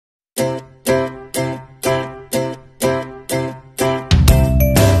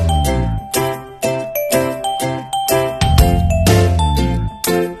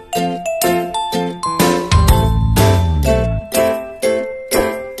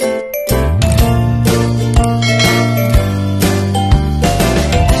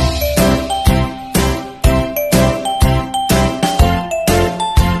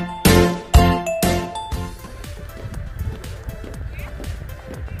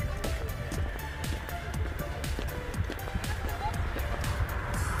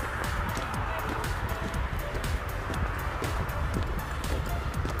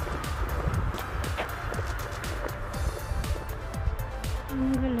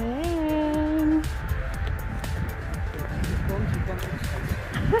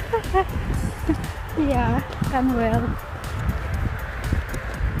Yeah, can well.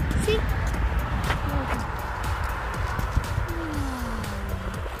 See?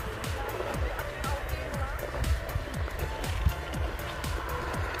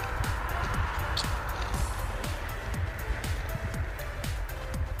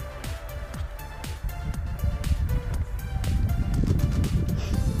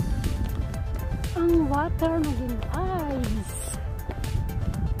 Ang water naging ice.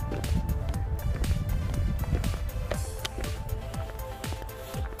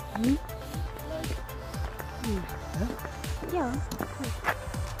 Yeah.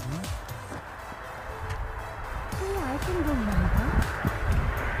 Yeah, I can go by that.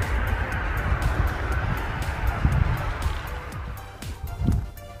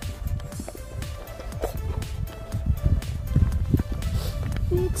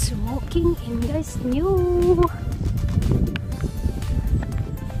 It's walking in the snow.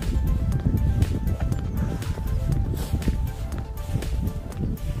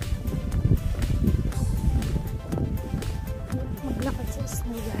 Maglakad sa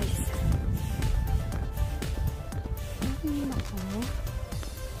snow, guys.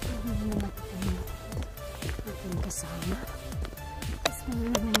 Ating kasama. Tapos kami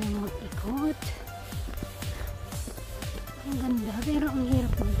naman yung mag-ikot. Ang ganda, pero ang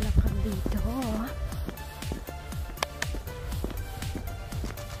hirap maglakad dito.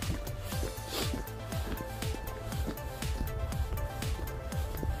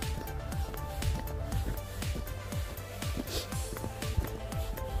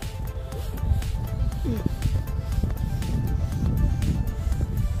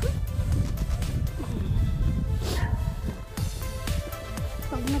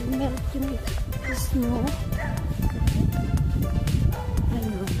 Pag nag-melt yung snow,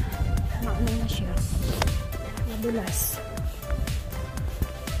 ayun, maano na siya, madulas.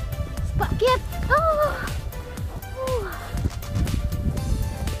 Bakit? Oh! Oh!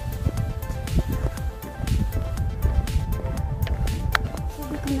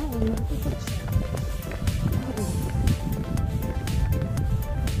 Sabi ko na eh, magpipot siya.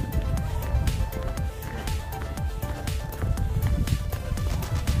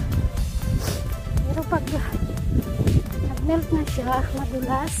 Pero pag nag-melt na siya,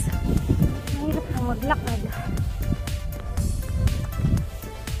 madulas, mahirap na maglakad.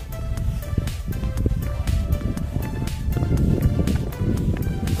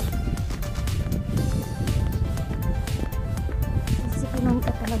 Sisipinan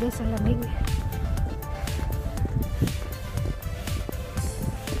ka talaga sa lamig.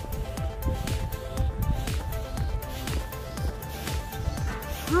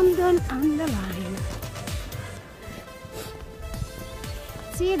 London on the line.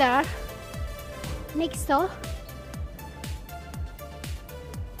 See there? Next door.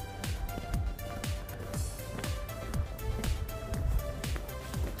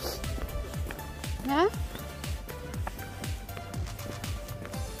 Huh?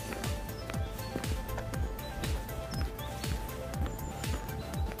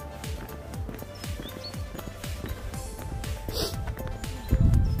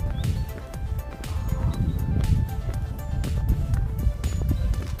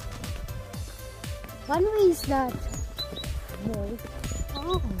 One way is that? No.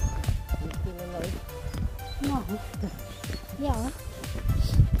 Oh. He's still alive? No. Yeah.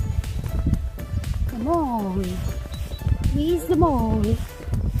 Come on. Where's the mall?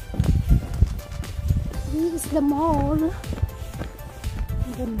 Where's the mall?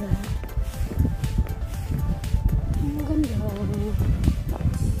 Ang ganda. Ang ganda.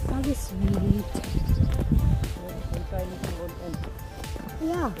 How sweet. Sometimes it's on end.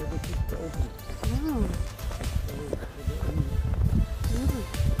 Yeah. So they keep it open. Oh.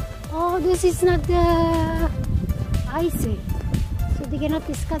 Oh, this is not the icy, so they cannot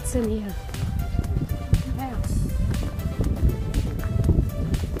discuss in here. Yeah.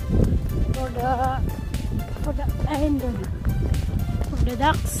 For the end for the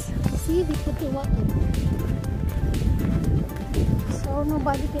ducks. See, they put the water, so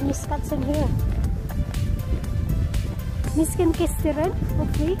nobody can discuss in here. Miss can kiss the red,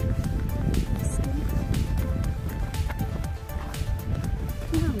 okay?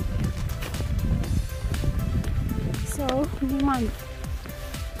 So, naman.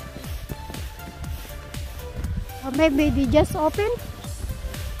 Or maybe they just open.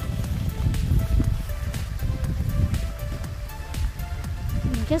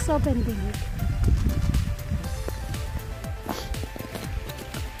 Just open the gate.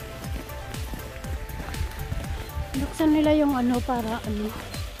 Buksan nila yung ano para ano,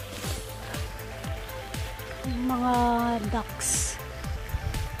 yung mga ducks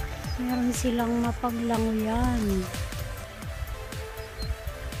Meron silang mapaglangoyan.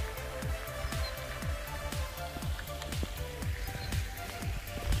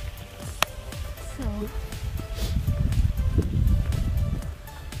 So,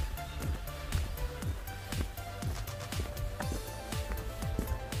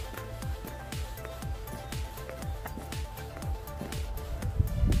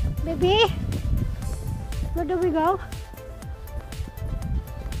 baby, where do we go?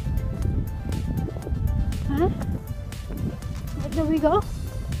 Huh? Where do we go?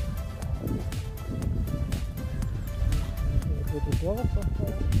 With the dog of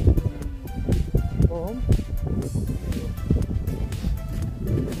go home.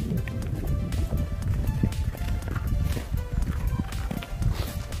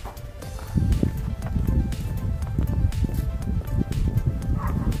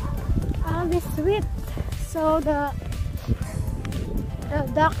 This sweet, so the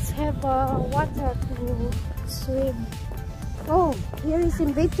ducks have water to swim. Oh, here is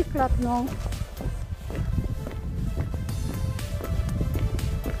in Betty Club, no?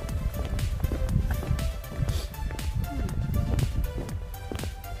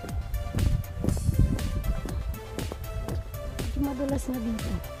 Madulas na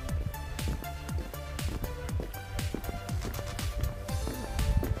dito.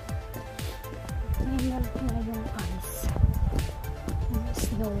 Melt na yung ice, yung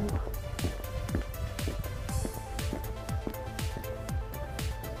snow.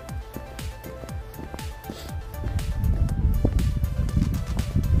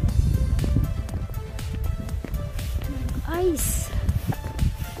 Ice.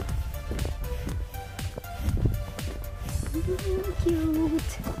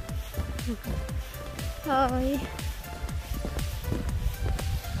 Cute. Hi.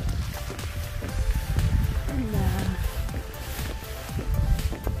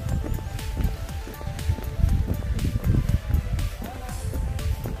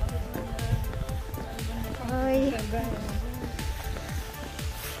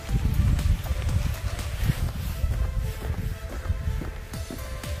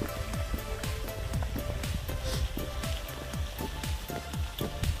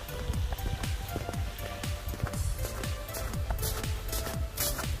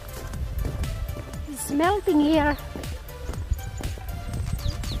 It's melting here.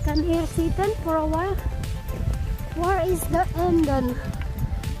 Can here sit for a while? Where is the end then?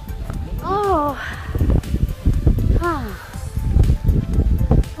 Oh. Ah.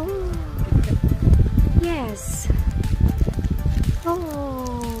 Oh. Yes. Oh.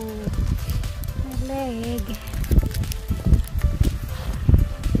 My leg.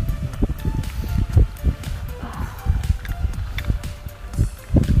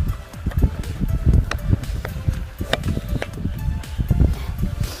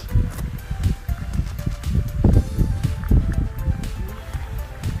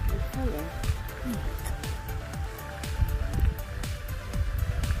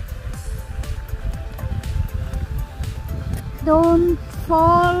 Don't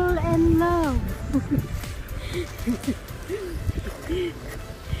fall in love.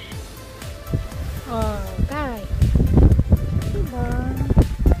 Okay. Diba?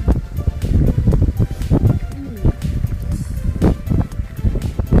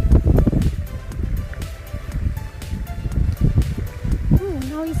 Oh,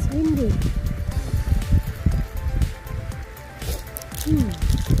 now it's windy. Cute.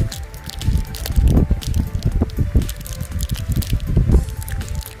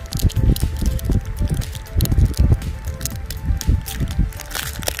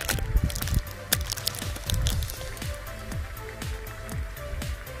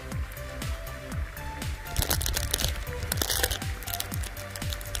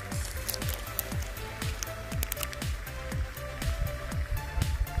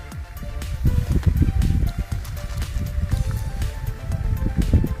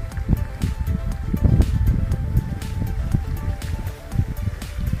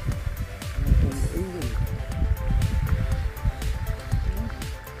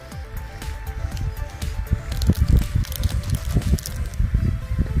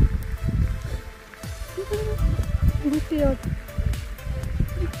 Good.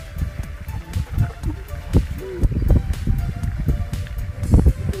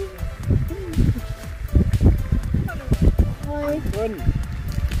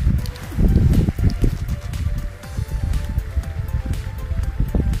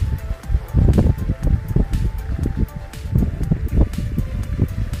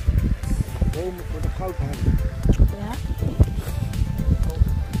 Home voor de goudhaar. Ja.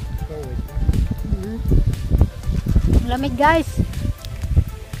 Lamig guys.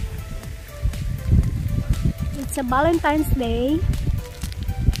 It's a Valentine's Day.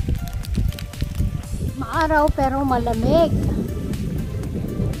 Maaraw pero malamig.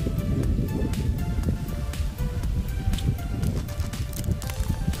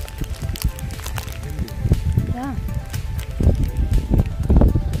 Yeah.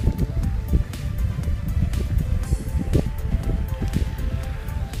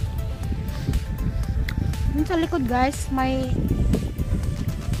 Dun sa likod guys, may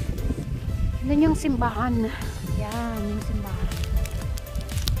dun yung simbahan. Yan, yung simbahan.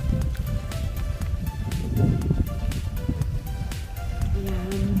 Yan,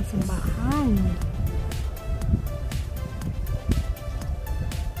 yung simbahan.